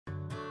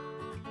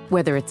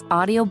Whether it's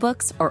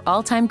audiobooks or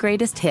all-time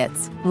greatest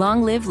hits,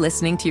 long live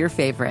listening to your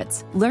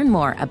favorites. Learn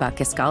more about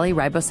Kisqali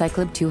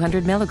Ribociclib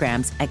 200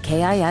 milligrams at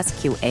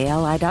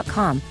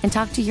KISQALI.com and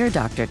talk to your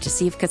doctor to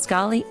see if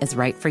Kisqali is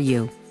right for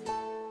you.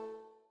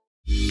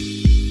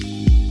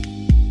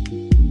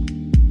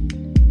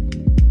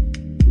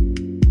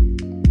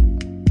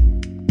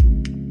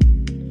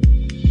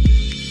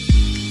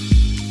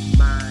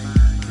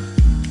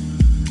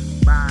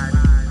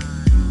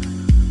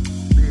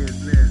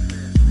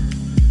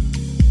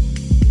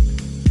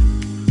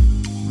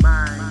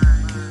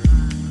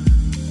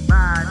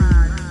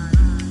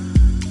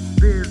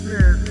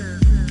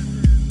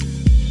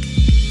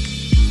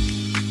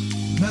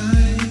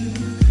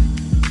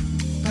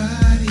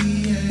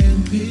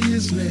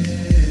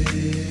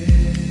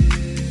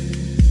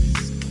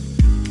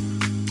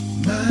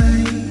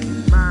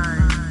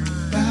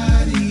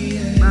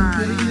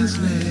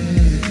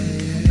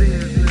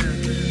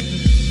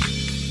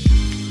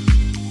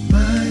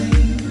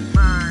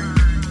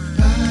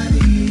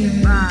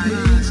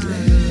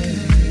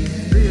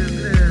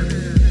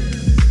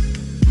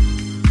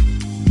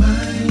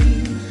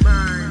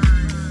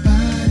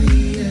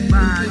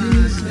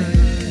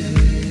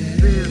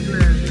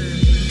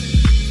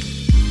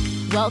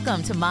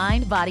 Welcome to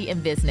Mind, Body,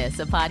 and Business,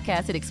 a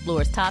podcast that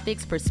explores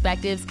topics,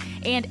 perspectives,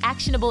 and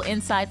actionable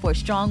insight for a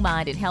strong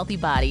mind and healthy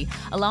body,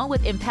 along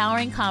with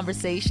empowering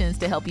conversations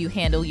to help you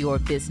handle your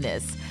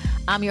business.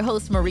 I'm your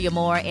host, Maria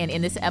Moore, and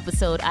in this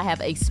episode, I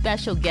have a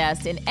special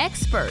guest, an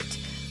expert,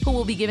 who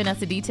will be giving us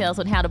the details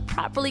on how to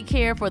properly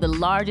care for the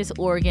largest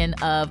organ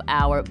of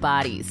our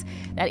bodies.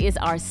 That is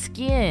our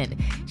skin.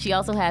 She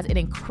also has an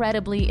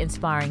incredibly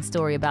inspiring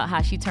story about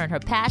how she turned her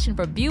passion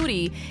for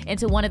beauty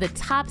into one of the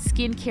top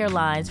skincare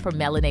lines for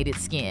melanated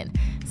skin.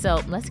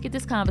 So let's get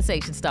this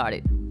conversation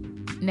started.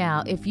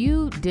 Now, if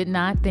you did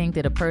not think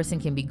that a person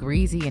can be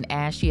greasy and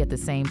ashy at the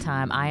same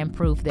time, I am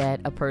proof that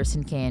a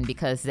person can,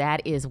 because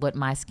that is what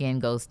my skin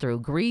goes through.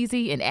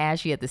 Greasy and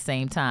ashy at the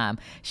same time.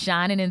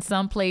 Shining in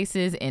some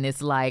places, and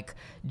it's like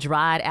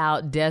dried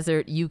out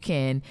desert. You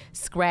can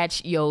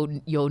scratch your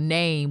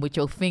name with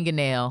your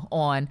fingernail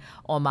on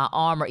my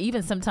arm, or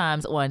even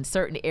sometimes on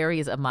certain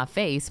areas of my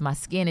face. My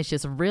skin is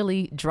just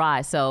really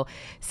dry. So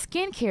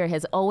skincare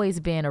has always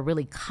been a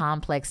really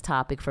complex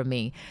topic for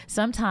me.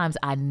 Sometimes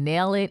I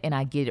nail it and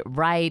I get it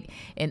right,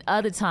 and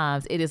other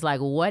times it is like,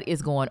 what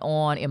is going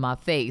on in my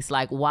face?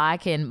 Like, why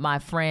can my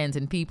friends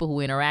and people who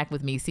interact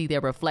with me see their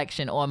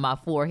reflection on my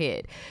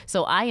forehead?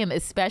 So I am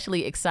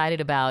especially excited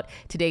about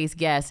today's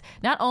guest,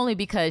 not only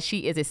because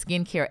she is a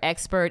skincare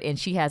expert and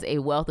she has a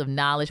wealth of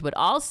knowledge, but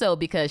also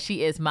because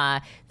she is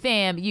my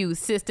FAMU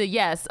sister,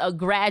 yes, a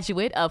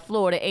graduate of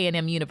Florida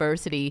A&M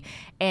University,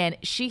 and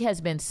she has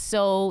been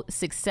so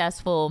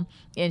successful,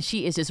 and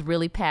she is just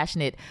really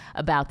passionate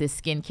about this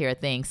skincare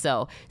thing.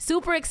 So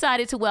super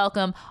excited to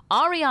welcome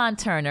Ariane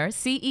Turner,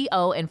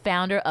 CEO and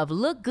founder of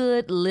Look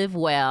Good, Live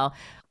Well.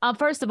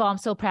 First of all, I'm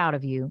so proud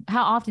of you.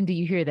 How often do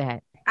you hear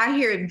that? I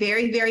hear it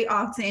very, very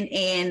often.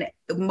 And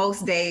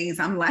most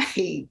days I'm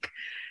like,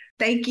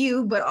 thank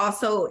you. But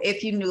also,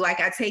 if you knew, like,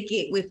 I take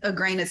it with a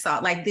grain of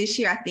salt. Like this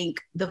year, I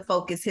think the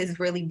focus has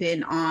really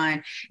been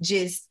on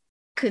just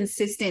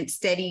consistent,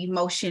 steady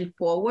motion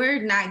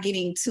forward, not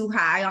getting too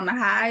high on the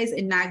highs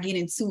and not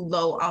getting too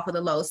low off of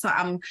the lows. So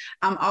I'm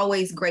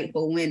always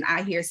grateful when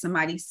I hear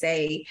somebody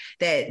say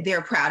that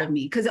they're proud of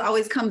me, because it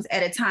always comes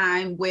at a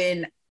time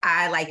when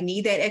I like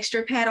need that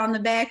extra pat on the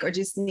back, or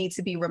just need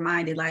to be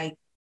reminded, like,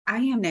 I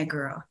am that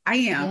girl. I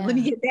am. Yeah. Let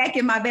me get back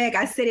in my bag.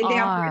 I set it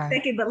down for a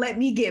second, but let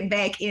me get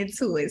back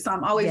into it. So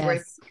I'm always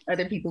grateful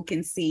other people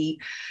can see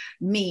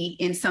me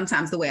in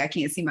sometimes the way I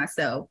can't see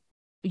myself.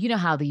 You know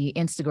how the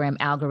Instagram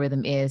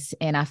algorithm is,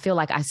 and I feel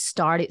like I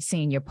started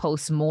seeing your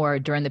posts more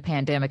during the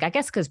pandemic, I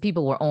guess because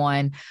people were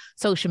on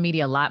social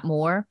media a lot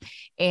more.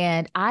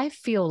 And I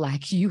feel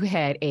like you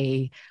had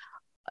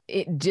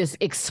just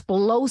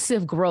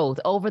explosive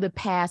growth over the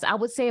past, I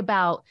would say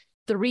about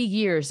 3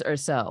 years or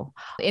so.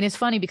 And it's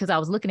funny because I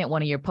was looking at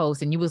one of your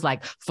posts and you was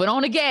like, foot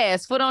on the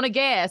gas, foot on the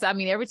gas. I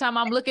mean, every time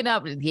I'm looking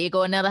up, here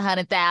go another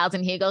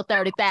 100,000, here go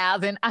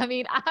 30,000. I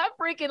mean, I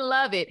freaking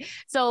love it.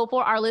 So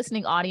for our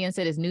listening audience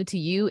that is new to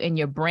you and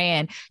your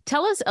brand,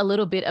 tell us a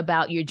little bit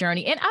about your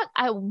journey. And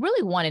I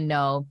really want to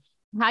know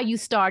how you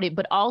started,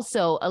 but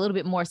also a little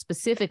bit more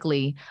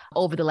specifically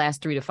over the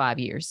last 3 to 5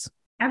 years.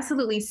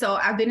 Absolutely. So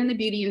I've been in the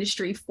beauty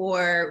industry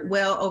for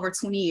well over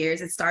 20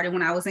 years. It started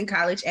when I was in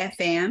college at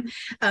FAM.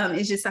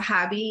 It's just a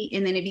hobby.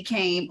 And then it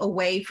became a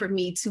way for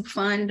me to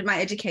fund my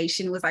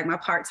education. It was like my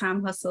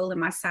part-time hustle and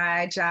my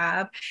side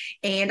job.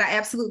 And I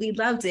absolutely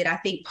loved it. I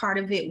think part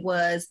of it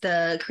was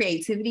the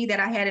creativity that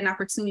I had an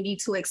opportunity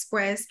to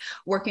express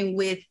working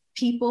with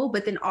people,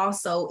 but then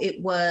also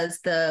it was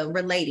the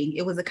relating.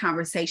 It was a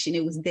conversation.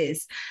 It was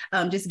this,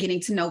 just getting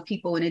to know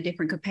people in a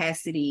different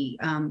capacity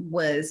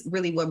was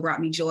really what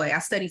brought me joy. I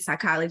studied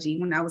psychology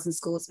when I was in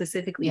school,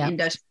 specifically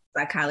industrial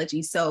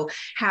psychology. So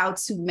how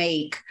to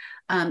make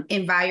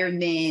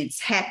environments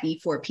happy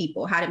for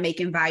people, how to make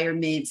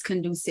environments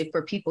conducive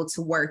for people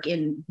to work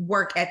and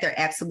work at their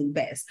absolute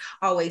best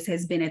always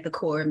has been at the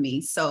core of me.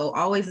 So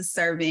always a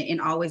servant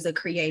and always a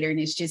creator. And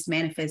it's just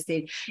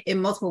manifested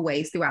in multiple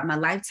ways throughout my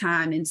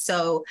lifetime. And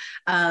so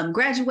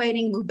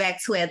graduating, moved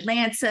back to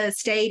Atlanta,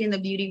 stayed in the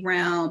beauty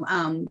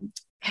realm,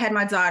 had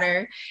my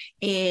daughter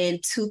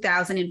in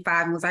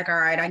 2005 and was like, all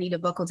right, I need to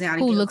buckle down.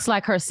 Who looks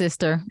like her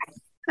sister.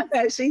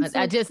 That's a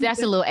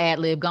little ad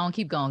lib. Go on,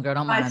 keep going, girl.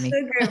 Don't mind me.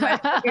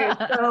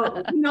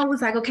 So, it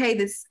was like,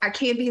 okay, I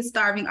can't be a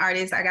starving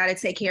artist. I got to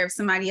take care of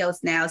somebody else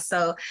now.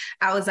 So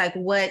I was like,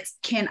 what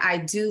can I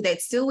do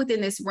that's still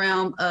within this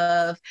realm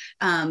of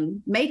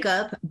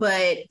makeup,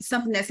 but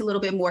something that's a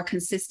little bit more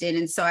consistent?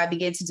 And so I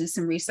began to do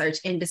some research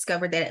and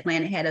discovered that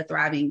Atlanta had a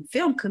thriving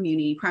film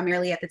community.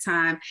 Primarily at the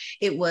time,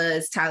 it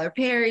was Tyler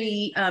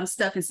Perry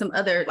stuff and some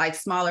other like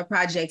smaller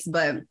projects,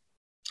 but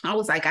I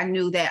was like, I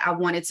knew that I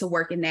wanted to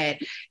work in that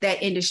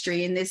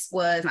industry. And this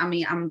was,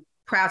 I'm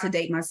proud to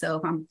date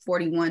myself. I'm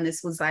 41.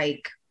 This was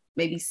like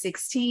maybe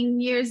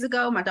 16 years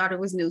ago. My daughter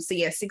was new. So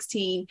yeah,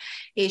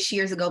 16-ish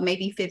years ago,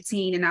 maybe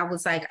 15. And I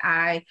was like,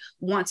 I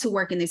want to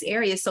work in this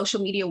area.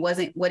 Social media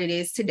wasn't what it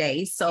is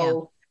today.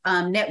 So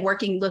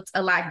networking looked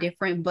a lot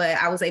different, but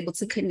I was able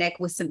to connect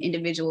with some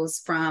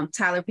individuals from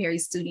Tyler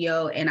Perry's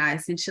studio. And I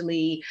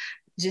essentially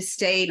just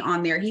stayed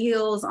on their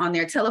heels, on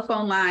their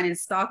telephone line and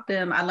stalked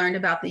them. I learned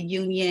about the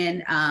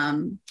union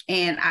and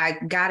I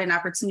got an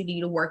opportunity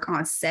to work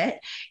on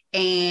set.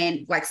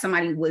 And like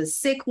somebody was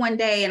sick one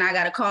day and I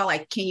got a call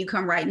like, can you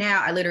come right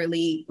now? I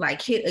literally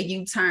like hit a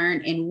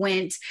U-turn and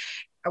went.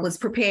 I was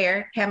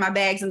prepared, had my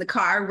bags in the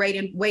car,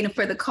 waiting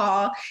for the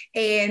call.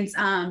 And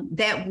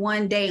that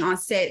one day on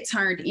set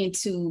turned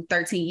into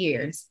 13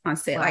 years on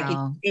set. Wow.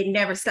 Like it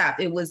never stopped.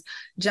 It was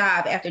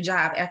job after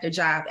job after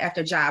job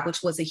after job,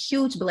 which was a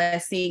huge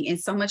blessing and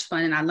so much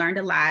fun. And I learned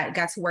a lot,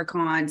 got to work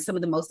on some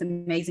of the most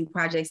amazing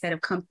projects that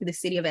have come through the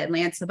city of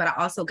Atlanta. But I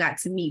also got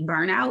to meet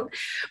burnout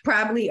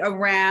probably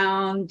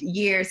around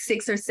year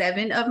 6 or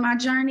 7 of my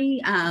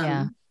journey.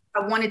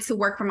 I wanted to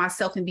work for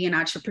myself and be an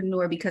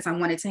entrepreneur because I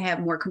wanted to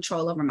have more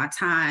control over my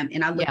time.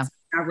 And I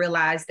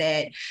realized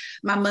that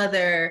my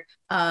mother,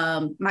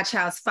 my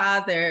child's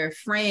father,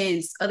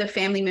 friends, other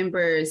family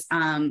members,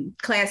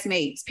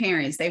 classmates,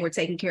 parents, they were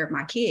taking care of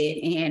my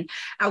kid. And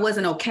I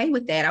wasn't okay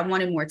with that. I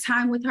wanted more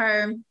time with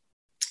her.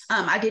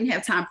 I didn't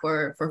have time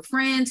for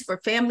friends, for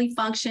family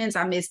functions.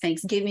 I missed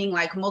Thanksgiving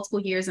like multiple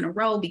years in a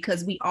row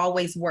because we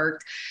always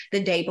worked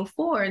the day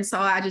before. And so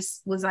I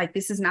just was like,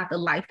 this is not the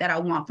life that I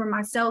want for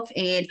myself.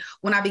 And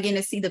when I began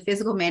to see the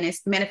physical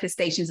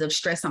manifestations of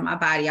stress on my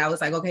body, I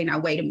was like, okay, now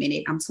wait a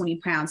minute. I'm 20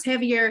 pounds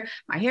heavier.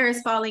 My hair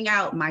is falling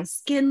out. My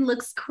skin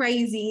looks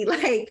crazy.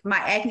 Like my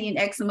acne and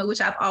eczema, which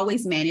I've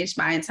always managed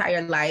my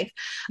entire life,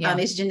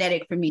 is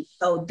genetic for me.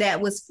 So that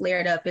was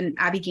flared up. And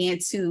I began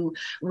to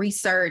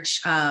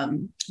research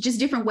just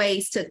different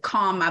ways to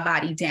calm my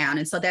body down.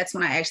 And so that's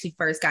when I actually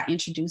first got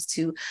introduced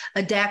to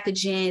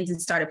adaptogens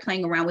and started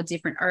playing around with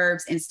different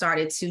herbs and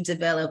started to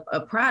develop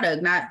a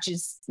product,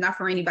 not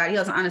for anybody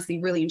else,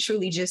 honestly, really and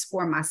truly just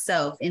for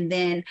myself. And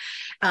then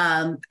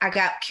I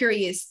got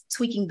curious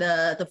tweaking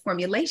the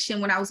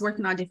formulation when I was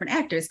working on different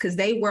actors because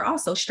they were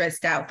also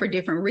stressed out for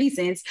different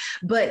reasons,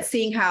 but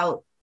seeing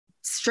how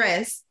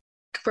stress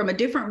from a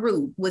different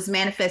root was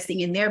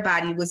manifesting in their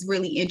body was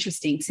really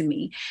interesting to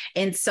me.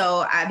 And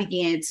so I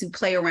began to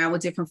play around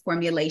with different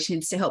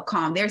formulations to help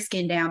calm their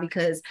skin down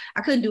because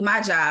I couldn't do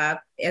my job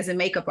as a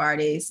makeup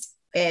artist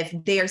if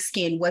their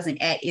skin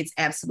wasn't at its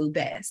absolute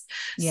best.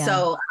 Yeah.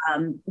 So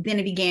then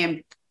it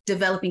began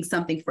developing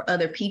something for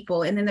other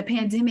people. And then the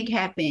pandemic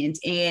happened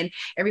and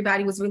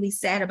everybody was really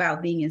sad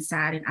about being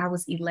inside. And I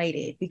was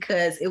elated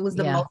because it was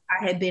the most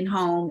I had been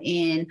home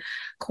in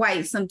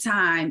quite some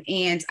time.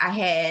 And I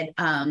had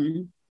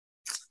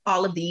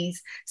all of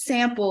these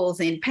samples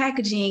and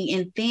packaging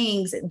and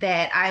things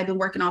that I had been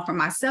working on for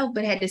myself,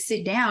 but had to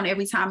sit down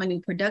every time a new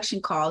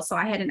production called. So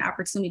I had an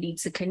opportunity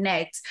to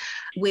connect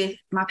with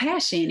my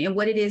passion and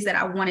what it is that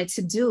I wanted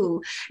to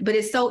do. But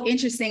it's so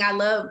interesting. I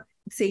love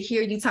to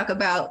hear you talk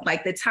about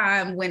like the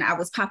time when I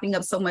was popping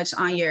up so much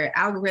on your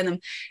algorithm,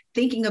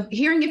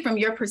 hearing it from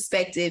your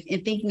perspective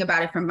and thinking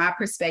about it from my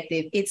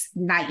perspective, it's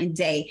night and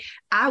day.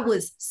 I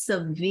was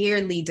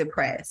severely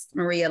depressed,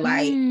 Maria,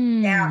 like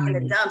down in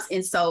the dumps.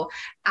 And so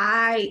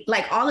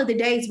all of the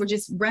days were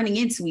just running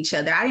into each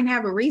other. I didn't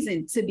have a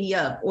reason to be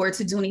up or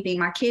to do anything.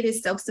 My kid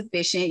is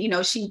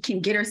self-sufficient. She can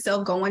get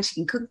herself going. She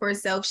can cook for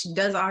herself. She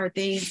does all her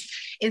things.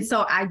 And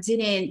so I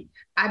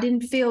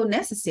didn't feel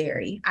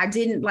necessary. I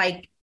didn't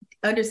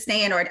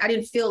understand, or I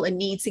didn't feel a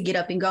need to get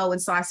up and go.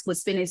 And so I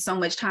was spending so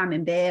much time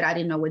in bed. I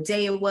didn't know what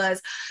day it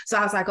was. So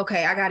I was like,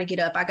 okay, I got to get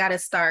up. I got to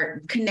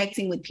start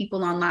connecting with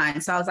people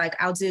online. So I was like,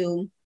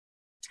 and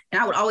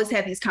I would always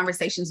have these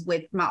conversations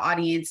with my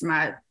audience,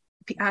 my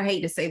I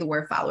hate to say the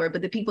word follower,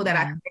 but the people that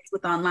I connect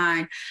with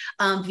online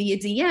via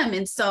DM.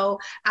 And so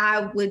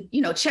I would,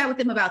 chat with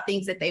them about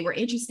things that they were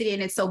interested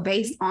in. And so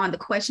based on the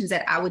questions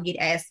that I would get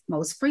asked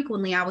most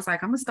frequently, I was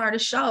like, I'm gonna start a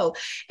show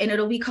and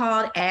it'll be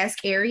called Ask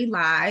Ari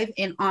Live.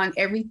 And on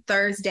every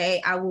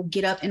Thursday, I will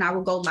get up and I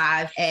will go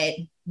live at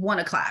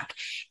 1:00.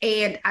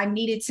 And I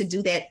needed to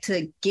do that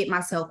to get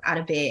myself out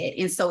of bed.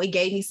 And so it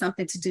gave me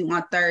something to do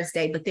on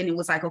Thursday, but then it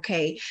was like,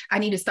 okay, I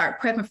need to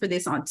start prepping for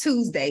this on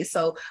Tuesday.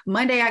 So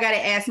Monday, I got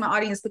to ask my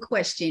audience the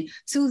question.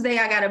 Tuesday,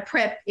 I got to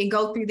prep and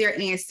go through their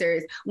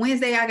answers.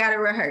 Wednesday, I got to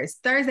rehearse.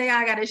 Thursday,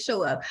 I got to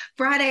show up.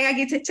 Friday, I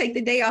get to take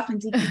the day off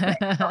and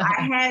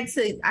decompress.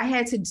 So I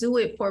had to do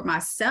it for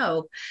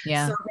myself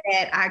so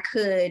that I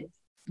could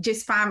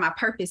just find my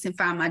purpose and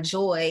find my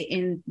joy.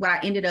 And what I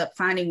ended up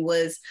finding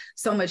was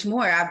so much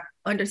more. I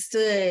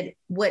understood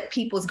what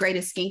people's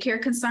greatest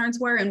skincare concerns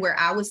were and where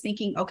I was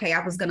thinking, okay,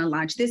 I was going to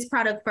launch this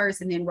product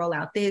first and then roll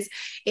out this.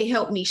 It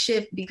helped me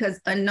shift because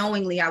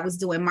unknowingly I was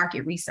doing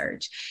market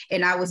research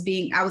and I was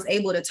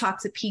able to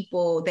talk to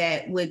people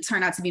that would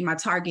turn out to be my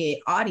target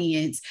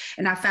audience.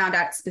 And I found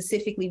out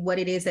specifically what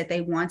it is that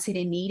they wanted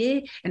and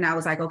needed. And I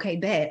was like, okay,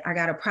 bet I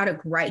got a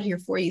product right here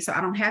for you. So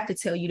I don't have to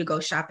tell you to go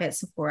shop at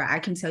Sephora. I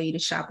can tell you to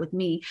shop with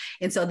me.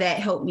 And so that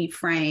helped me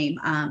frame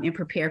and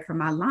prepare for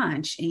my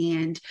launch.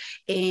 And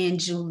in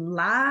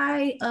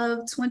July of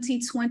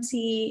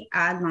 2020,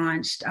 I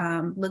launched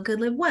Look Good,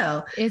 Live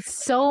Well.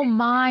 It's so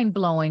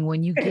mind-blowing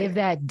when you give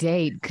that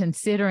date,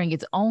 considering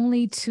it's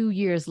only 2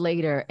 years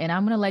later. And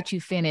I'm going to let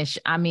you finish.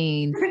 I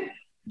mean,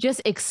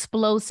 just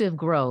explosive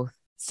growth.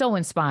 So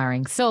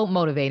inspiring, so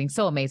motivating,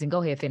 so amazing.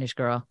 Go ahead, finish,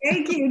 girl.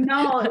 Thank you.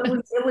 No,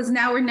 it was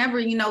now or never,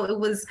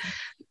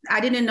 I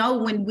didn't know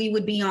when we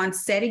would be on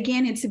set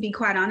again. And to be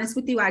quite honest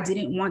with you, I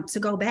didn't want to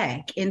go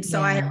back. And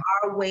so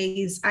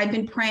I've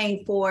been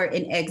praying for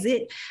an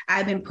exit.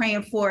 I've been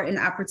praying for an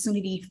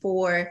opportunity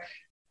for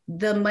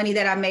the money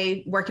that I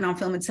made working on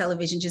film and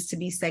television just to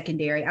be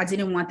secondary. I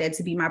didn't want that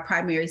to be my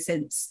primary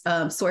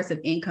source of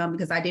income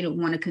because I didn't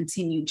want to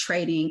continue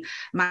trading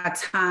my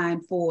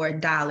time for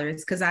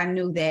dollars because I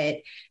knew that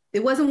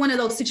it wasn't one of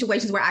those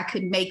situations where I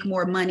could make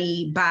more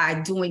money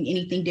by doing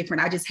anything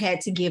different. I just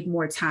had to give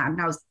more time.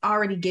 And I was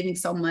already giving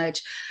so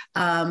much.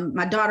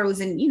 My daughter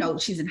was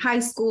she's in high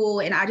school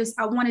and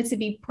I wanted to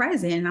be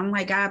present. And I'm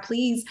like, God,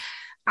 please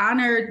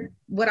honor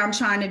what I'm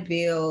trying to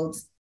build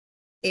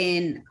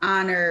and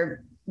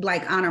honor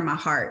my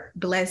heart.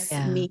 Bless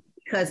me.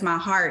 Because my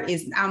heart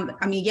is,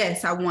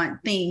 yes, I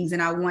want things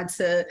and I want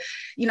to,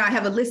 I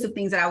have a list of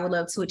things that I would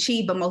love to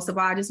achieve, but most of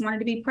all, I just wanted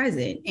to be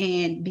present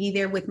and be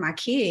there with my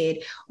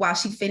kid while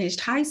she finished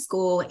high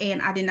school. And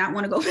I did not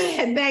want to go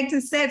back to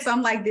set. So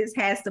I'm like, this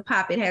has to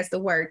pop. It has to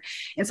work.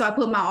 And so I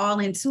put my all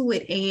into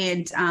it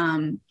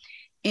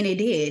and it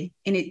did.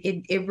 And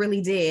it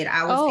really did.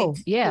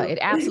 It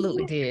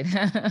absolutely did.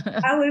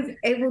 I was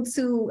able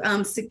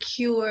to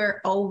secure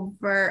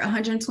over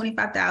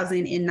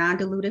 $125,000 in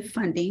non-dilutive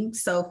funding.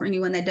 So for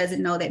anyone that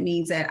doesn't know, that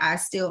means that I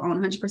still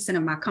own 100%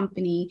 of my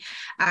company.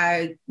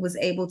 I was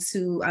able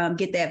to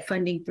get that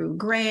funding through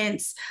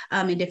grants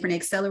and different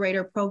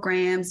accelerator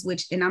programs,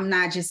 and I'm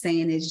not just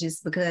saying it's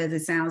just because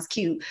it sounds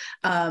cute.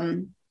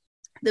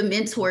 The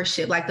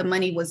mentorship, the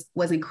money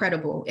was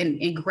incredible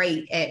and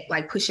great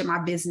at pushing my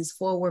business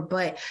forward.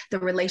 But the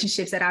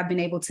relationships that I've been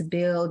able to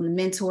build, the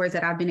mentors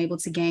that I've been able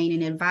to gain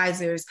and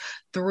advisors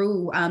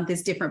through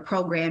this different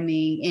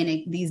programming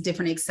and these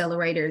different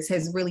accelerators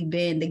has really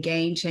been the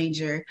game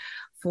changer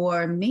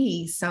for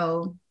me.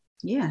 So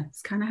yeah,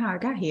 it's kind of how I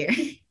got here.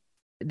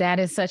 That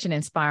is such an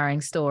inspiring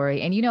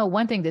story. And,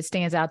 one thing that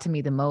stands out to me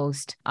the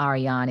most,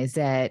 Ariane, is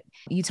that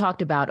you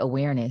talked about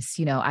awareness.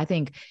 I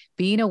think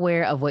being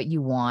aware of what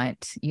you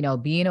want,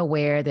 being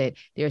aware that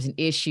there's an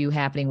issue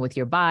happening with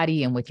your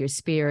body and with your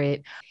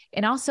spirit,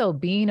 and also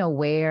being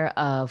aware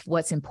of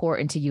what's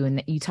important to you.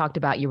 And you talked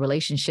about your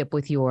relationship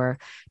with your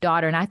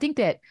daughter. And I think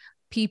that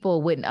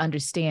people wouldn't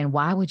understand,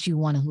 why would you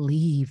want to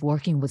leave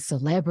working with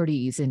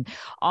celebrities and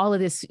all of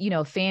this,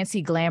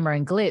 fancy glamour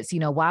and glitz?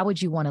 Why would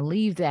you want to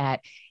leave that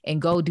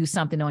and go do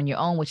something on your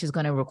own, which is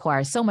going to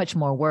require so much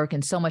more work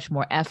and so much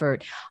more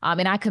effort?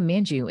 And I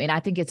commend you. And I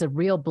think it's a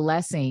real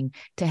blessing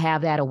to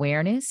have that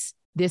awareness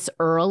this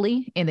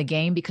early in the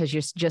game because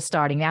you're just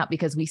starting out,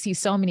 because we see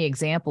so many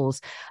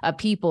examples of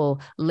people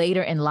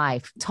later in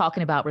life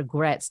talking about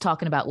regrets,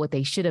 talking about what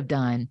they should have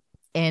done.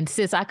 And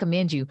sis, I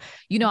commend you.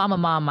 I'm a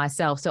mom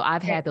myself, so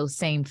I've had those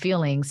same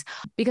feelings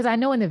because I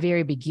know in the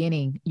very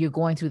beginning, you're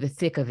going through the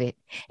thick of it.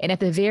 And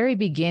at the very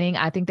beginning,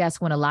 I think that's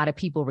when a lot of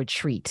people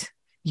retreat.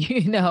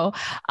 What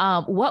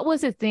was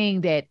the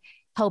thing that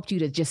helped you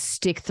to just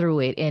stick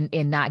through it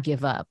and not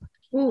give up?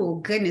 Oh,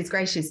 goodness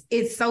gracious.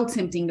 It's so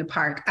tempting to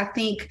park. I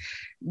think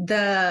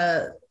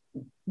the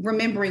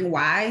remembering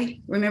why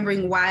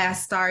I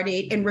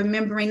started, and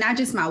remembering not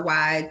just my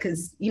why,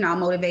 because, I'm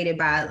motivated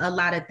by a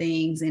lot of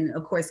things. And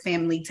of course,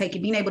 family,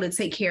 being able to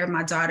take care of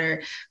my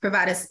daughter,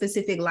 provide a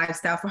specific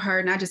lifestyle for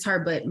her, not just her,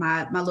 but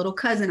my little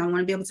cousin. I want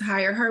to be able to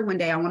hire her one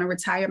day. I want to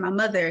retire my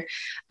mother.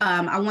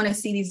 I want to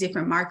see these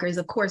different markers.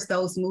 Of course,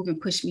 those move and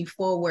push me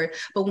forward.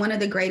 But one of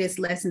the greatest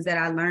lessons that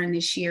I learned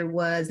this year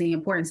was the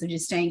importance of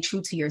just staying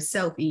true to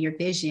yourself and your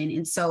vision.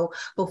 And so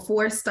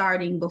before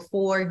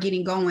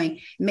getting going,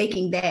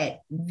 making that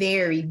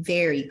very,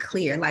 very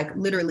clear, like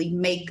literally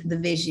make the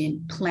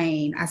vision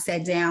plain. I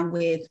sat down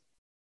with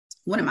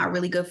one of my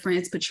really good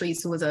friends,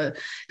 Patrice, who was a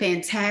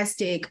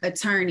fantastic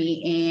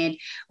attorney. And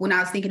when I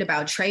was thinking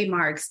about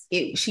trademarks,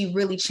 she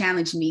really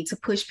challenged me to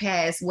push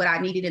past what I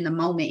needed in the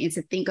moment and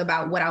to think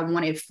about what I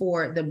wanted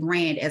for the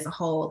brand as a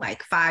whole,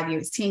 like 5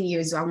 years, 10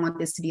 years. Do I want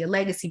this to be a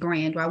legacy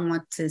brand? Do I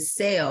want to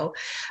sell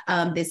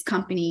this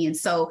company? And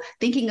so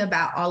thinking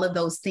about all of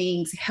those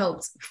things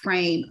helped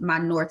frame my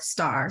North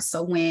Star.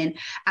 So when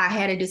I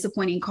had a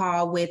disappointing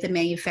call with a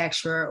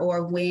manufacturer,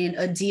 or when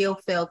a deal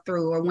fell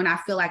through, or when I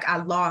feel like I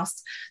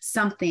lost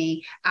something,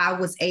 I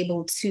was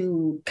able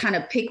to kind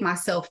of pick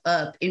myself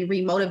up and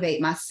remotivate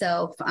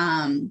myself,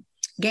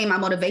 gain my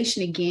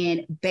motivation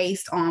again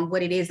based on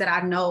what it is that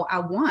I know I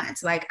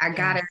want. Like I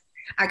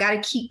gotta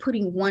keep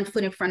putting one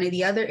foot in front of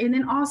the other. And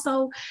then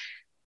also,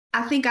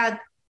 I think I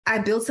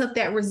built up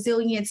that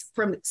resilience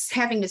from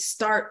having to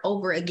start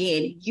over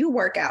again. You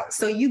work out,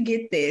 so you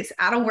get this.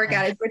 I don't work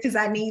out as much as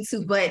I need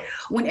to, but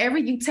whenever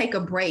you take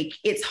a break,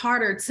 it's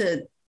harder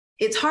to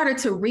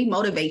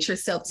remotivate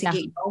yourself to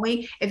get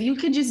going. If you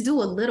can just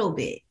do a little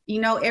bit,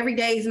 every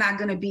day is not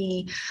going to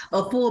be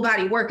a full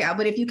body workout,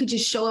 but if you could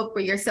just show up for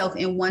yourself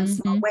in one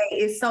small way,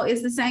 it's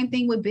the same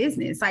thing with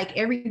business. Like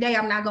every day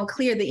I'm not going to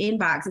clear the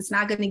inbox. It's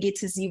not going to get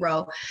to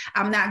zero.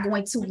 I'm not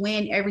going to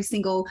win every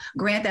single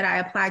grant that I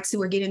apply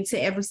to or get into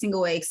every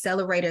single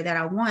accelerator that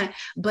I want.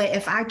 But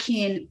if I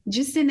can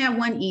just send that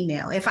one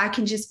email, if I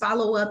can just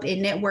follow up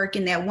and network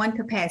in that one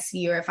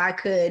capacity, or if I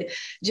could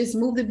just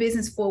move the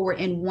business forward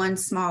in one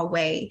small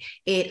way,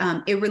 it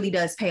really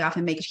does pay off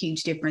and make a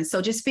huge difference.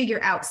 So just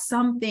figure out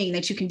something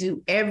that you can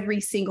do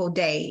every single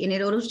day, and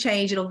it'll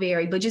change, it'll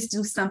vary, but just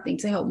do something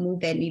to help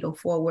move that needle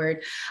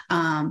forward.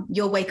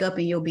 You'll wake up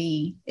and you'll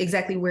be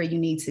exactly where you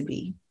need to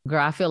be.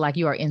 Girl, I feel like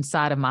you are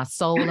inside of my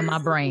soul and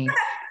my brain.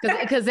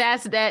 Because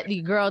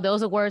girl,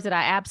 those are words that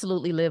I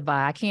absolutely live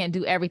by. I can't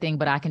do everything,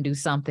 but I can do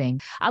something.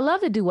 I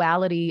love the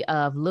duality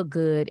of look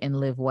good and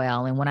live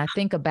well. And when I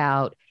think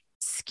about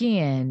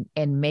skin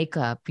and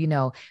makeup,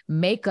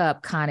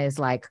 makeup kind of is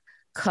like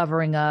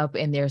covering up,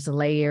 and there's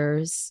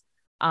layers.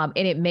 And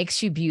it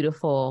makes you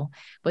beautiful.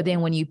 But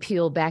then when you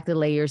peel back the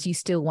layers, you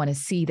still want to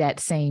see that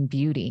same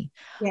beauty.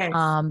 Yes.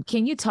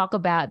 Can you talk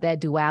about that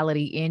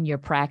duality in your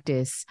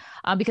practice?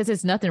 Because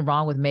there's nothing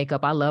wrong with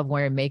makeup. I love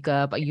wearing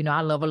makeup.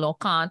 I love a little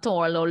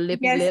contour, a little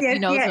lippy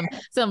lip,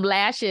 some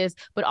lashes,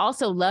 but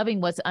also loving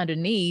what's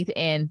underneath,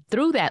 and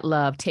through that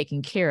love,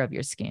 taking care of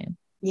your skin.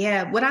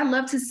 Yeah. What I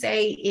love to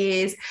say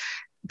is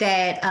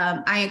that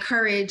I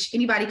encourage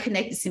anybody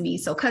connected to me,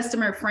 so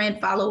customer, friend,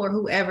 follower,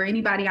 whoever,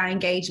 anybody I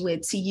engage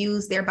with, to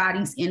use their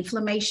body's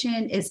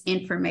inflammation as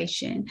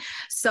information.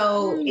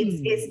 So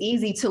it's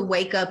easy to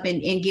wake up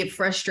and get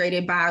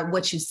frustrated by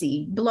what you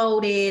see.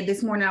 Bloated.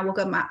 This morning I woke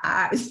up, my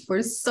eyes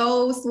were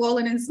so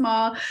swollen and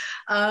small,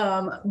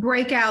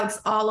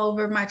 breakouts all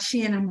over my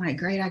chin. I'm like,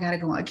 great, I got to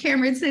go on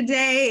camera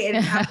today.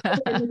 And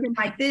I'm looking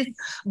like this.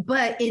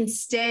 But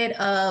instead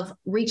of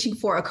reaching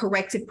for a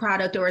corrective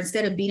product, or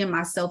instead of beating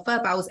myself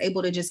up, I was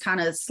able to just kind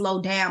of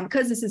slow down,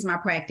 because this is my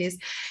practice.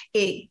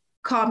 It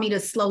called me to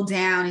slow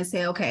down and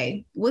say,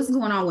 okay, what's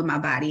going on with my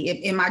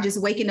body? Am I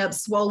just waking up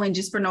swollen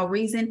just for no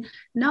reason?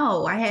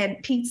 No, I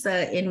had pizza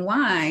and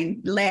wine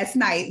last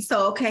night.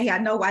 So, okay, I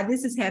know why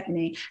this is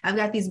happening. I've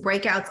got these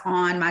breakouts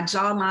on my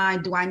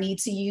jawline. Do I need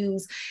to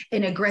use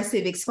an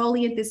aggressive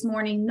exfoliant this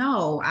morning?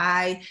 No,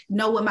 I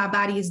know what my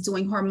body is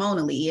doing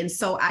hormonally. And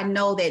so I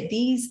know that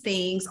these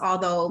things,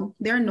 although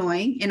they're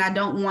annoying and I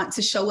don't want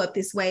to show up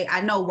this way,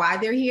 I know why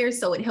they're here.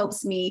 So it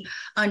helps me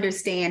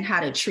understand how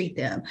to treat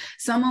them.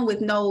 Someone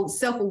with no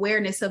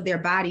self-awareness of their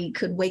body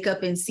could wake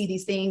up and see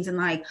these things and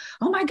like,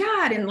 oh my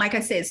God. And like I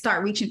said,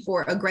 start reaching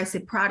for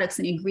aggressive products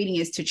and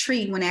ingredients to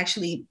treat, when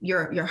actually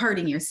you're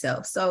hurting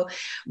yourself. So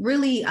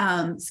really,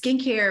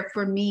 skincare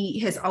for me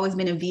has always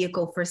been a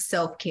vehicle for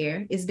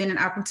self-care. It's been an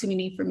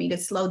opportunity for me to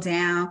slow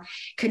down,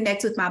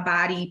 connect with my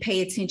body,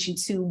 pay attention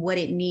to what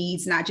it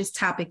needs, not just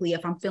topically.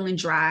 If I'm feeling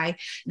dry,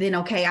 then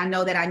okay, I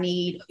know that I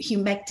need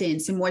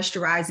humectants and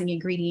moisturizing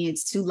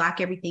ingredients to lock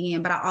everything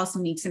in, but I also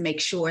need to make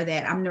sure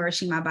that I'm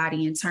nourishing my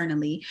body internally.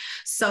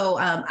 So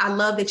I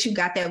love that you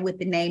got that with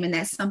the name. And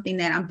that's something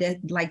that I'm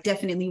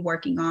definitely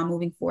working on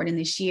moving forward in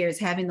this year, is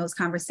having those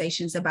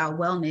conversations about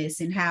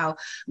wellness and how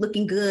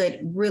looking good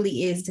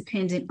really is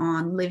dependent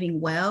on living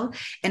well.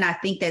 And I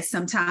think that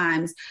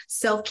sometimes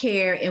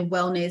self-care and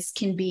wellness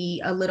can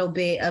be a little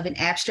bit of an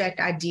abstract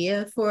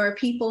idea for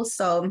people.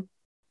 So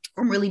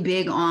I'm really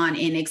big on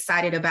and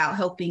excited about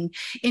helping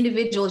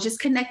individuals just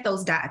connect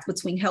those dots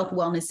between health,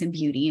 wellness, and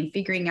beauty, and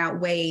figuring out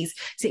ways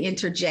to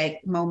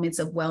interject moments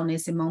of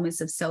wellness and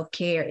moments of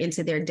self-care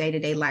into their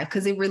day-to-day life,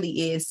 because it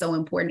really is so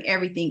important.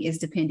 Everything is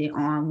dependent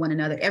on one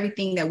another.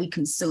 Everything that we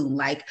consume,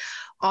 like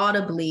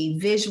audibly,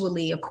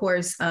 visually, of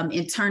course,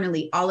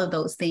 internally, all of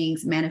those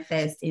things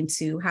manifest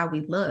into how we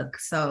look.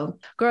 So,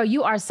 girl,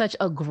 you are such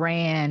a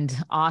grand,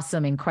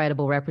 awesome,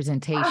 incredible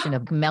representation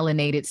of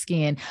melanated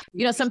skin.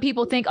 You know, some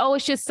people think, oh,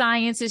 it's just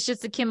science. It's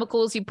just the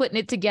chemicals. You're putting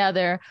it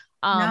together.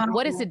 No.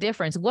 What is the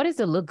difference? What is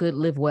the look good,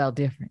 live well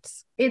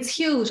difference? It's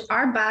huge.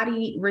 Our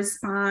body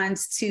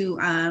responds to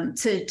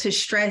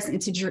stress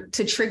and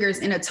to triggers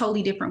in a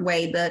totally different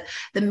way.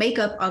 The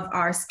makeup of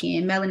our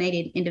skin,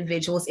 melanated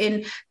individuals,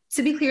 and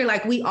to be clear,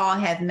 like, we all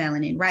have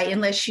melanin, right?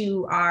 Unless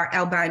you are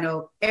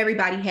albino,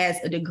 everybody has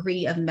a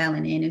degree of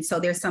melanin. And so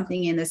there's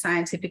something in the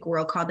scientific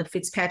world called the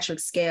Fitzpatrick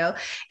scale,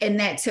 and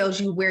that tells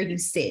you where you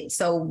sit.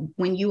 So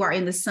when you are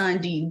in the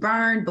sun, do you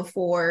burn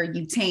before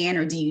you tan,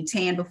 or do you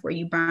tan before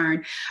you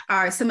burn,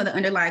 are some of the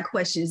underlying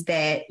questions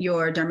that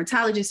your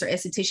dermatologist or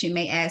esthetician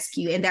may ask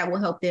you, and that will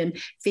help them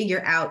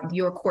figure out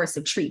your course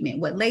of treatment,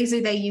 what laser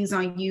they use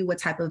on you, what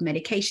type of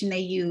medication they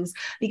use,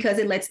 because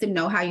it lets them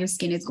know how your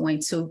skin is going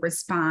to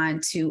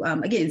respond to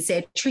again,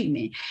 said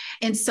treatment.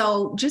 And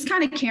so just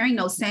kind of carrying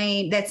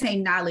that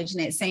same knowledge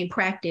and that same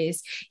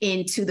practice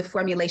into the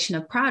formulation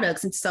of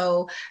products. And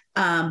so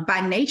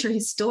by nature,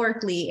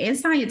 historically and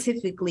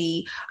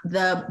scientifically,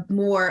 the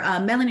more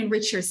melanin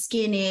rich your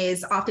skin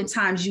is,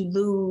 oftentimes you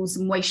lose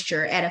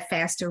moisture at a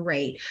faster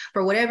rate.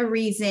 For whatever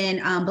reason,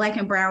 Black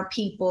and brown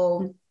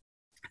people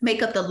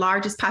make up the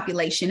largest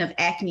population of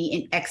acne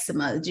and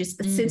eczema,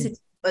 just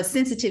a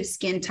sensitive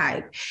skin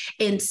type.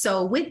 And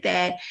so with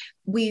that,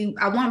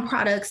 I want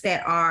products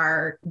that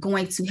are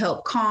going to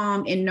help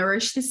calm and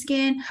nourish the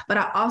skin, but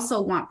I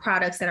also want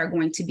products that are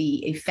going to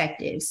be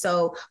effective.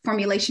 So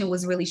formulation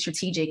was really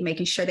strategic,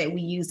 making sure that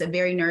we used a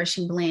very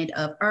nourishing blend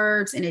of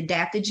herbs and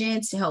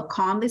adaptogens to help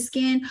calm the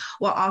skin,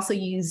 while also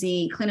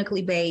using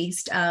clinically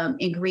based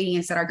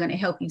ingredients that are going to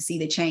help you see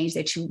the change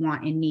that you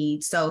want and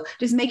need. So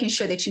just making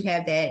sure that you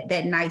have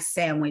that nice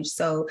sandwich.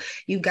 So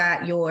you've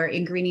got your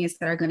ingredients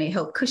that are going to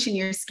help cushion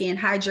your skin,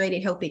 hydrate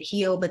it, help it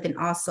heal, but then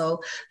also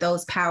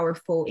those powerful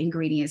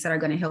ingredients that are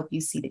going to help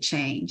you see the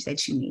change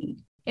that you need.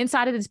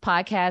 Inside of this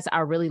podcast, I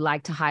really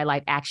like to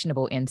highlight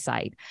actionable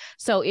insight.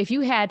 So if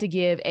you had to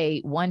give a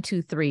 1,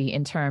 2, 3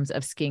 in terms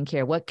of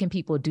skincare, what can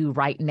people do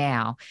right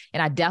now?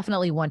 And I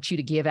definitely want you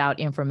to give out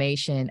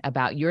information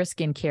about your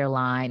skincare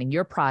line and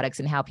your products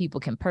and how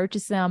people can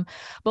purchase them.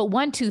 But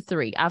 1, 2,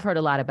 3, I've heard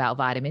a lot about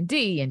vitamin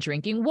D and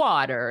drinking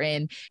water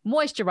and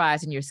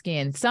moisturizing your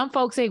skin. Some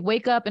folks say,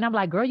 wake up, and I'm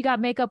like, girl, you got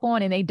makeup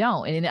on, and they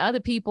don't. And then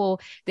other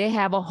people, they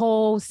have a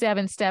whole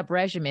 7-step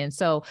regimen.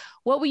 So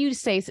what would you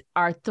say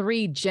are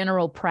 3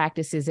 general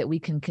practices that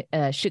we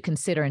should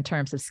consider in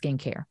terms of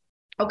skincare?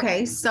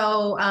 Okay,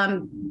 so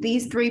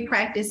these 3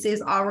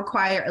 practices all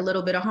require a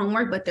little bit of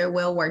homework, but they're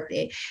well worth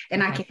it,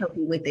 and I can help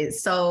you with it.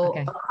 So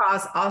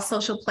across all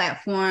social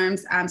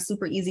platforms, I'm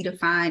super easy to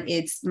find.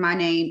 It's my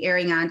name,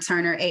 Ariane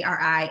Turner,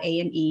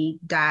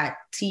 ARIANE.TURNER.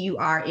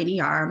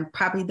 I'm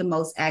probably the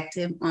most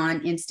active on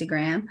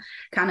Instagram,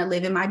 kind of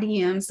live in my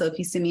DMs. So if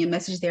you send me a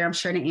message there, I'm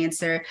sure to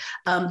answer.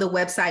 The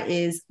website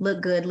is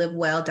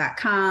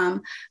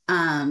lookgoodlivewell.com.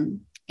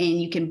 And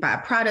you can buy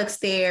products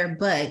there.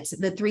 But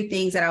the 3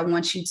 things that I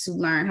want you to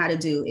learn how to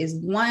do is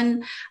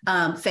 1,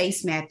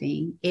 face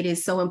mapping. It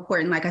is so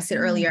important. Like I said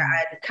earlier,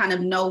 I kind of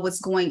know what's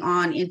going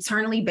on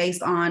internally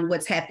based on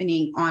what's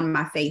happening on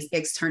my face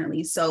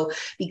externally. So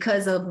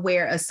because of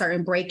where a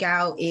certain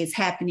breakout is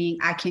happening,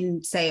 I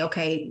can say,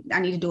 okay,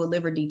 I need to do a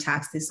liver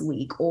detox this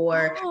week,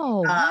 or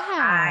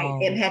I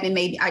am having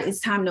it's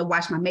time to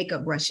wash my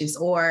makeup brushes,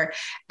 or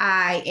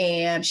I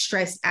am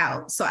stressed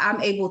out. So I'm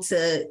able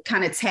to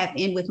kind of tap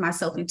in with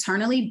myself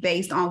internally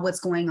based on what's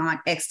going on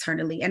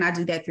externally. And I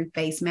do that through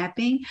face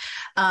mapping.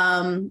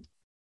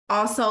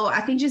 Also,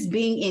 I think just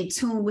being in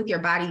tune with your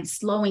body,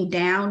 slowing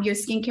down your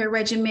skincare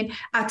regimen.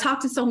 I talk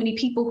to so many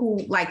people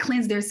who like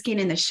cleanse their skin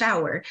in the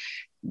shower.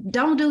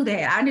 Don't do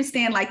that. I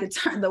understand like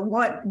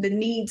the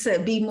need to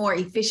be more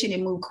efficient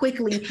and move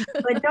quickly,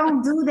 but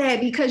don't do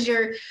that, because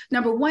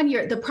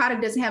the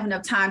product doesn't have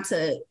enough time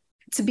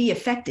to be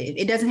effective.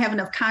 It doesn't have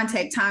enough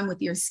contact time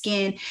with your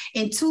skin.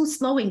 And 2,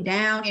 slowing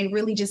down and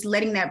really just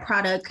letting that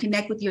product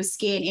connect with your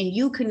skin, and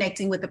you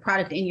connecting with the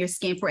product in your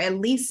skin for at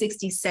least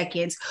 60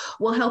 seconds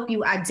will help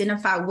you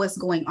identify what's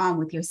going on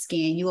with your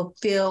skin. You will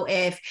feel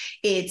if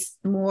it's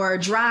more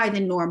dry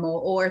than normal,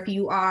 or if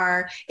you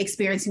are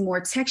experiencing more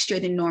texture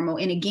than normal.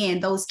 And again,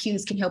 those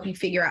cues can help you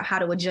figure out how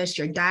to adjust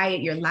your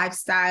diet, your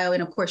lifestyle,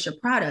 and of course your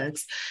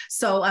products.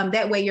 So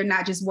that way you're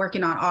not just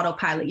working on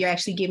autopilot. You're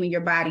actually giving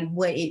your body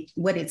what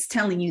it's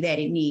telling you that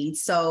it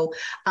needs. So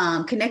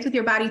connect with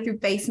your body through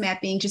face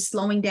mapping, just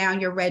slowing down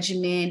your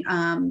regimen,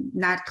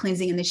 not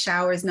cleansing in the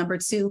shower is number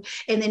 2.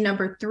 And then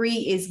number 3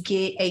 is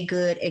get a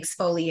good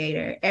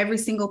exfoliator. Every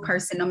single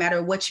person, no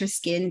matter what your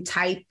skin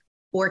type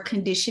or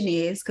condition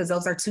is, because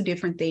those are two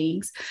different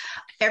things.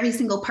 Every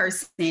single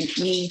person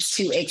needs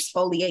to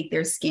exfoliate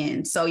their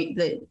skin. So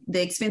the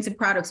expensive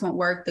products won't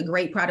work. The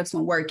great products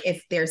won't work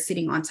if they're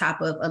sitting on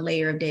top of a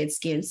layer of dead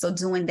skin. So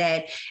doing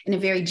that in a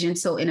very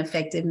gentle and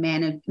effective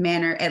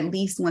manner at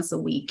least once a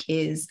week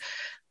is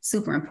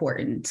super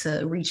important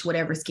to reach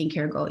whatever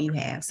skincare goal you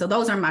have. So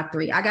those are my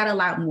three. I got a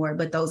lot more,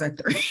 but those are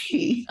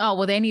three. Oh,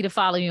 well, they need to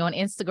follow you on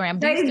Instagram.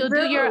 Do you still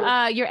do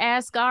your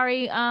Ask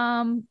Ari?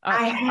 Are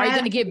you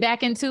going to get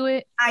back into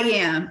it? I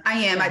am.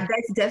 Yeah.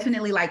 That's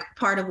definitely like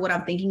part of what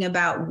I'm thinking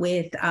about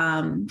with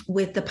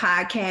the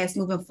podcast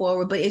moving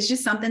forward. But it's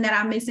just something that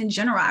I miss in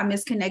general. I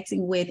miss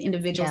connecting with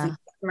individuals and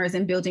customers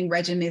and building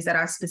regimens that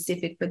are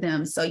specific for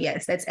them. So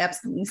yes, that's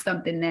absolutely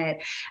something that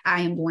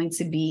I am going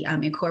to be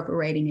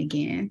incorporating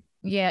again.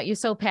 Yeah, you're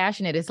so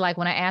passionate. It's like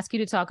when I ask you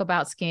to talk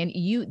about skin,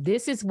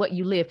 this is what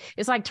you live.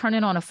 It's like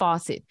turning on a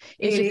faucet.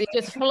 It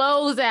just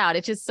flows out.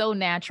 It's just so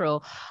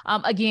natural.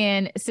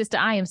 Again, sister,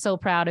 I am so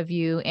proud of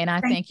you. And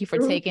I thank you for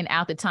taking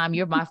out the time.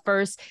 You're my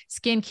first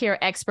skincare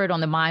expert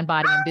on the Mind,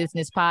 Body, and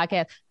Business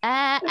podcast.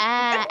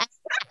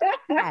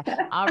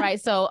 All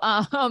right. So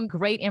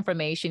great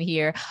information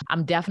here.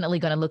 I'm definitely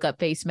going to look up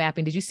face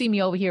mapping. Did you see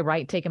me over here,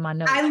 right? Taking my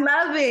notes. I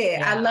love it.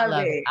 Yeah, I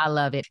love it. I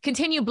love it.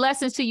 Continue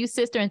blessings to you,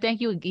 sister. And thank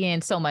you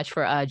again so much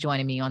for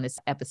joining me on this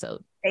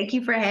episode. Thank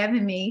you for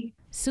having me.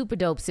 Super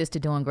dope sister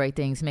doing great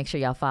things. Make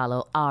sure y'all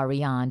follow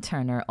Ariane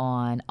Turner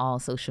on all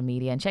social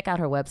media and check out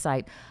her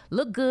website,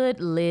 Look Good,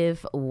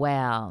 Live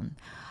Well.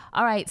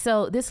 All right.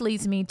 So this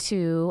leads me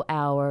to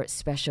our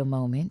special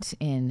moment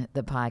in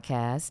the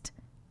podcast.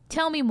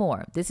 Tell me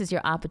more. This is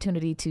your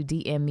opportunity to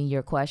DM me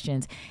your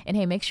questions. And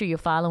hey, make sure you're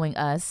following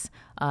us,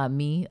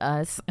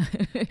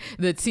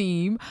 the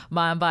team,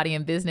 Mind, Body,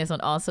 and Business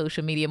on all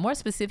social media, more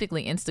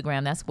specifically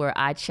Instagram. That's where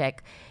I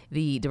check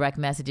the direct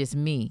messages,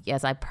 me.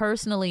 Yes, I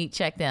personally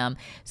check them.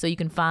 So you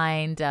can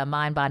find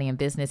Mind, Body, and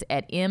Business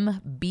at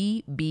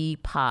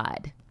MBB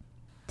Pod.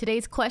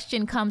 Today's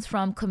question comes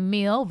from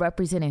Camille,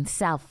 representing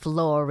South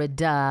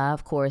Florida.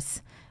 Of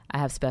course, I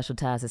have special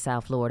ties to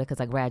South Florida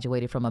because I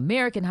graduated from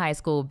American high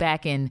school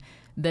back in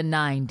the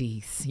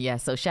 90s. Yeah,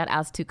 so shout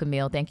outs to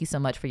Camille. Thank you so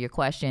much for your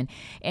question.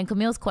 And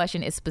Camille's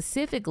question is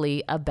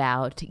specifically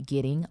about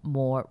getting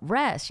more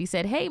rest. She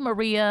said, hey,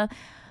 Maria,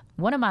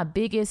 one of my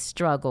biggest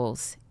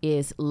struggles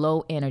is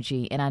low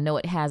energy. And I know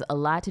it has a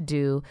lot to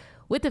do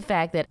with the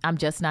fact that I'm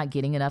just not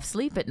getting enough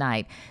sleep at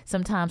night.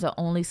 Sometimes I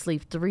only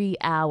sleep 3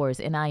 hours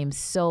and I am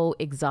so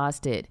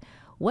exhausted.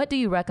 What do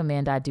you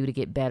recommend I do to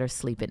get better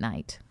sleep at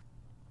night?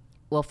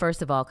 Well,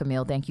 first of all,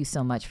 Camille, thank you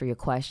so much for your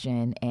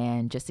question.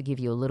 And just to give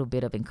you a little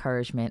bit of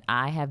encouragement,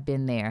 I have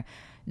been there,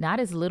 not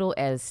as little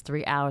as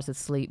 3 hours of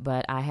sleep,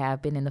 but I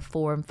have been in the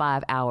 4 and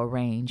 5 hour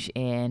range.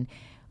 And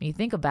when you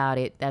think about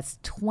it, that's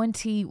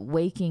 20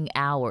 waking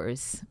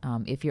hours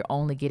if you're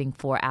only getting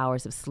 4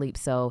 hours of sleep.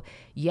 So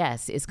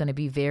yes, it's going to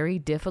be very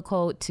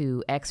difficult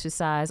to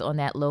exercise on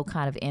that low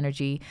kind of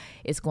energy.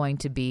 It's going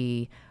to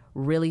be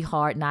really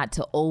hard not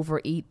to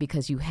overeat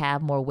because you have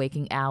more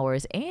waking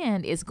hours,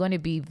 and it's going to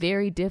be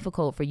very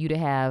difficult for you to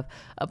have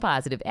a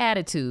positive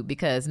attitude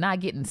because not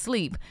getting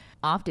sleep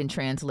often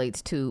translates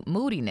to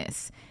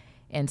moodiness.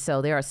 And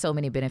so there are so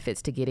many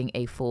benefits to getting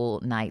a full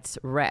night's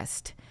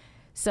rest.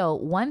 So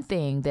one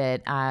thing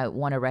that I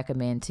want to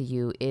recommend to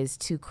you is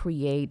to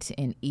create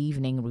an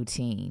evening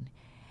routine.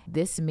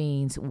 This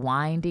means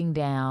winding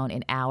down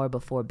an hour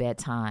before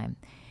bedtime.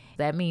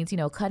 That means,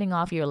 cutting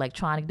off your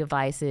electronic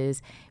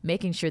devices,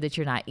 making sure that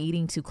you're not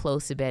eating too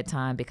close to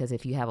bedtime, because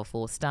if you have a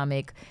full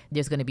stomach,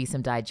 there's going to be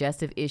some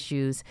digestive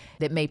issues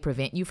that may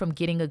prevent you from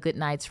getting a good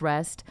night's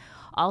rest.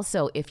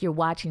 Also, if you're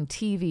watching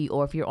TV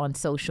or if you're on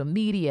social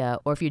media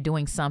or if you're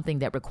doing something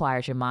that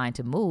requires your mind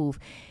to move,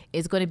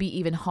 it's going to be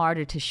even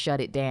harder to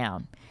shut it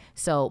down.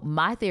 So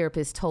my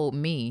therapist told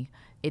me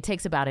it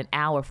takes about an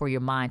hour for your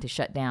mind to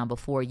shut down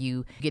before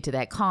you get to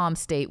that calm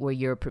state where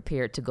you're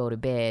prepared to go to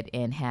bed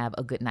and have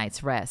a good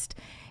night's rest.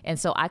 And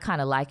so I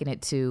kind of liken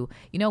it to,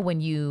 when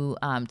you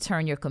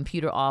turn your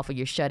computer off or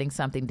you're shutting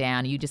something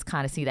down, you just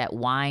kind of see that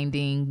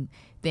winding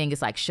thing.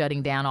 It's like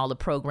shutting down all the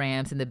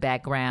programs in the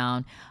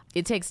background.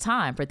 It takes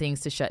time for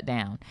things to shut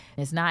down.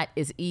 It's not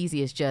as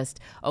easy as just,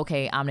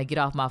 okay, I'm going to get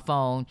off my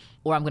phone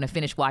or I'm going to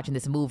finish watching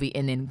this movie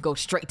and then go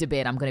straight to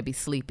bed. I'm going to be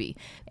sleepy.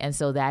 And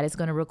so that is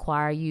going to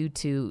require you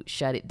to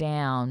shut it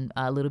down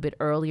a little bit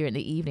earlier in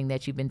the evening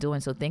that you've been doing.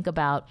 So think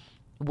about,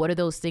 what are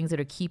those things that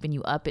are keeping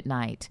you up at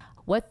night?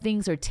 What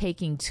things are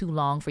taking too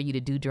long for you to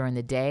do during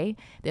the day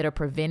that are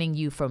preventing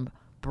you from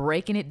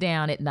breaking it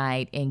down at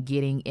night and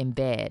getting in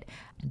bed?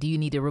 Do you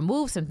need to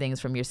remove some things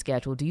from your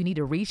schedule? Do you need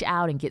to reach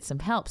out and get some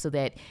help so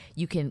that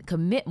you can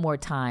commit more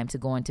time to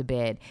going to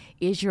bed?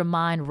 Is your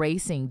mind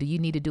racing? Do you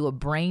need to do a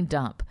brain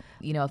dump?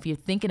 If you're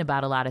thinking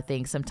about a lot of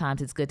things,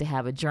 sometimes it's good to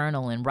have a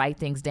journal and write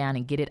things down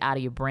and get it out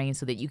of your brain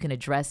so that you can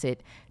address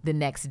it the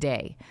next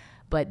day.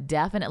 But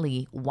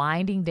definitely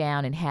winding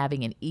down and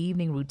having an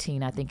evening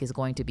routine, I think, is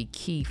going to be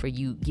key for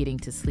you getting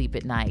to sleep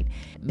at night.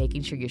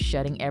 Making sure you're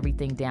shutting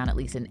everything down at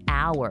least an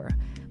hour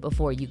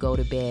before you go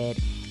to bed,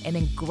 and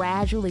then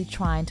gradually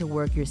trying to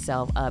work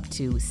yourself up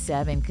to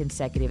 7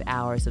 consecutive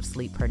hours of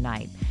sleep per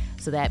night.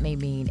 So that may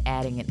mean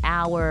adding an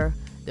hour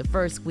the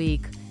first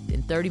week,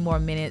 then 30 more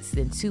minutes,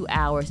 then 2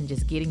 hours, and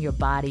just getting your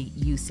body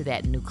used to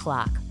that new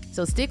clock.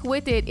 So stick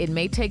with it. It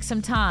may take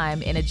some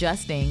time in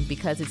adjusting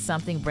because it's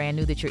something brand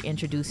new that you're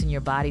introducing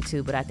your body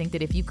to. But I think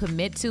that if you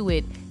commit to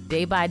it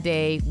day by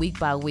day, week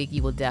by week,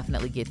 you will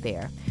definitely get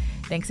there.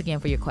 Thanks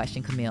again for your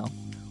question, Camille.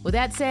 With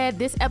that said,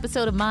 this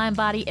episode of Mind,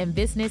 Body, and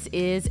Business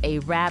is a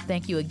wrap.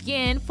 Thank you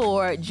again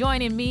for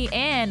joining me.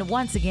 And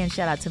once again,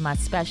 shout out to my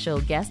special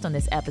guest on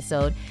this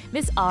episode,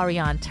 Miss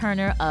Ariane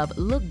Turner of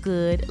Look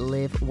Good,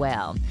 Live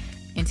Well.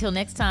 Until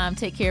next time,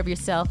 take care of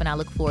yourself, and I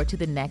look forward to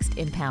the next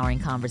empowering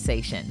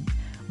conversation.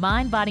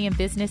 Mind, Body, and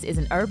Business is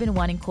an Urban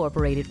One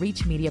Incorporated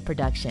Reach Media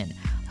production,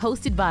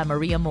 hosted by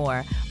Maria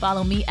Moore.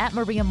 Follow me at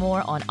Maria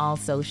Moore on all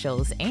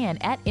socials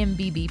and at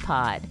MBB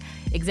Pod.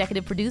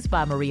 Executive produced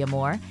by Maria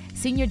Moore.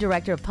 Senior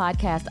Director of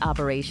Podcast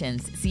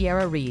Operations,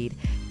 Sierra Reed.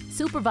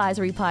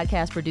 Supervisory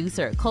Podcast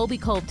Producer, Colby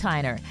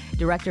Kolb-Tyner.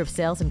 Director of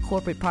Sales and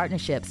Corporate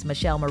Partnerships,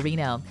 Michelle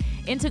Marino.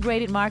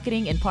 Integrated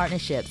Marketing and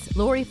Partnerships,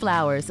 Lori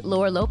Flowers,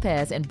 Laura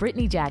Lopez, and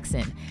Brittany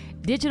Jackson.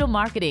 Digital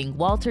Marketing,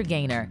 Walter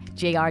Gaynor,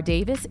 J.R.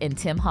 Davis, and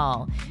Tim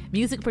Hall.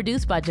 Music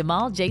produced by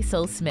Jamal J.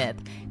 So Smith.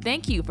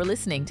 Thank you for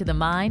listening to the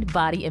Mind,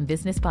 Body, and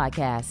Business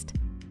Podcast.